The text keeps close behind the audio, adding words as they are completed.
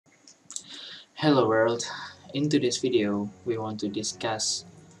Hello world, in today's video we want to discuss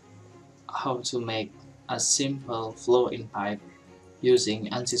how to make a simple flow in pipe using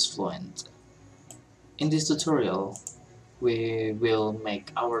ANSYS FLUENT. In this tutorial we will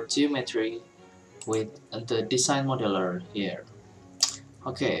make our geometry with the design modeler here.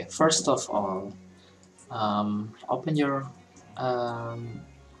 Okay, first of all, open your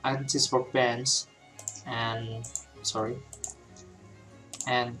ANSYS workbench and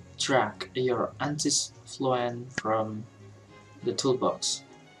drag your ANSYS FLUENT from the toolbox.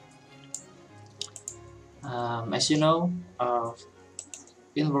 As you know,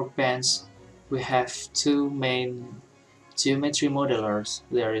 in Workbench we have two main geometry modelers.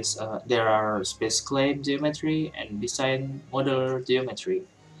 There are space claim geometry and design modeler geometry.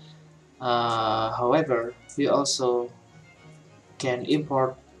 However, you also can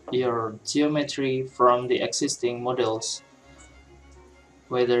import your geometry from the existing models,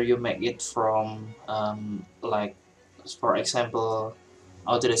 whether you make it from like for example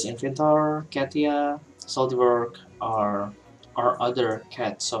Autodesk Inventor, CATIA, SolidWorks, or other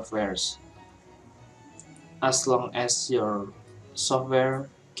CAD softwares, as long as your software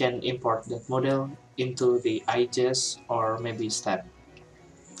can import that model into the IGES or maybe STEP.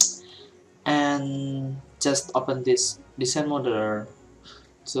 And just open this design modeler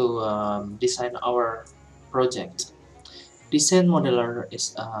to design our project. Design modeler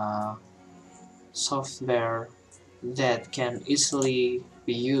is a software that can easily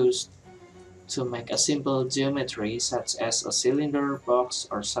be used to make a simple geometry such as a cylinder, box,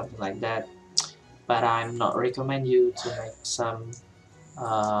 or something like that, but I'm not recommend you to make some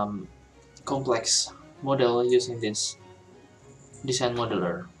complex model using this design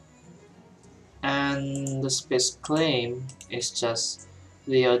modeler. And the space claim is just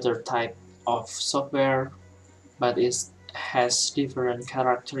the other type of software, but it has different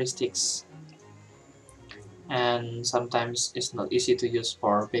characteristics and sometimes it's not easy to use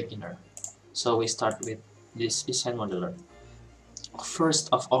for beginner. So we start with this design modeler. First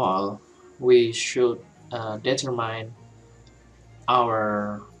of all, we should determine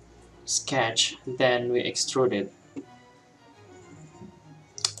our sketch, then we extrude it.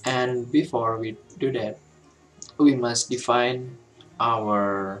 And before we do that, we must define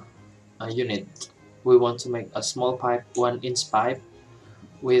our unit. We want to make a small pipe, 1-inch pipe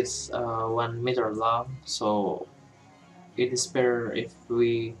with 1 meter long, so it is better if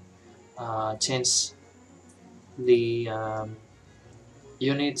we change the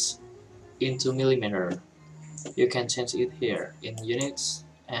units into millimeter. You can change it here in units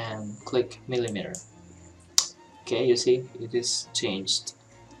and click millimeter. Okay, you see it is changed.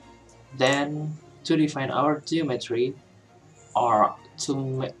 Then to define our geometry or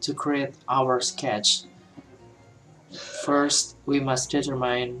to create our sketch, first we must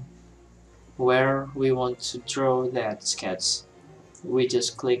determine where we want to draw that sketch. We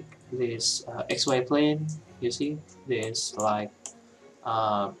just click this XY plane. You see this, like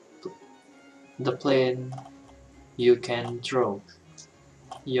the plane you can draw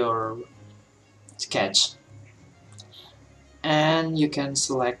your sketch, and you can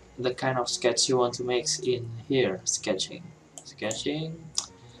select the kind of sketch you want to make in here, sketching,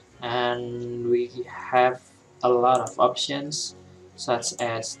 and we have a lot of options such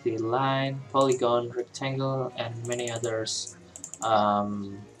as the line, polygon, rectangle, and many others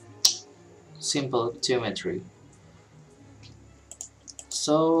simple geometry.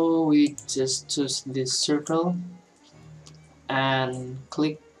 So we just choose this circle and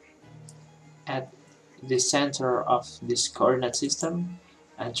click at the center of this coordinate system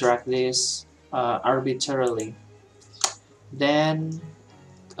and drag this arbitrarily. Then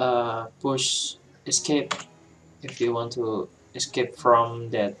push escape if you want to escape from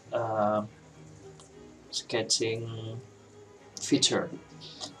that sketching feature.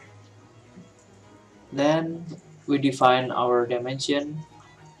 Then we define our dimension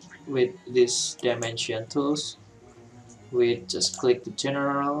with this dimension tools. We just click the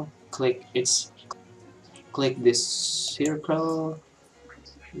general, click this circle,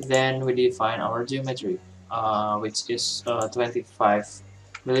 then we define our geometry, which is 25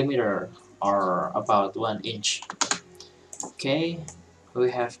 millimeter or about 1 inch. Okay,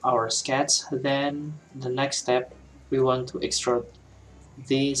 we have our sketch. Then the next step, we want to extrude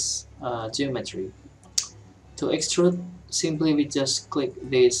this geometry. To extrude, simply we just click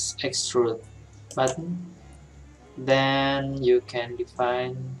this extrude button. Then you can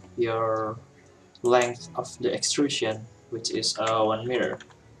define your length of the extrusion, which is 1 meter.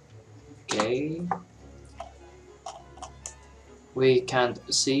 Okay, we can't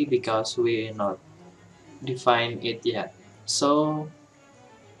see because we not define it yet, so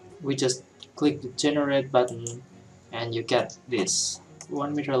we just click the generate button and you get this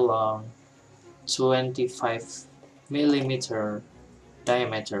 1 meter long 25 millimeter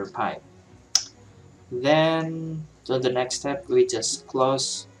diameter pipe. Then to the next step, we just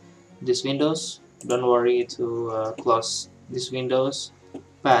close these windows. Don't worry to close these windows,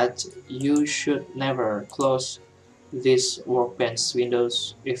 but you should never close these workbench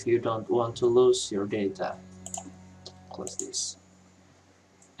windows if you don't want to lose your data. Close this.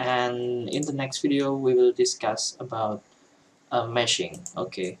 And in the next video we will discuss about meshing.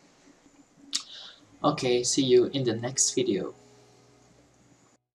 Okay, see you in the next video.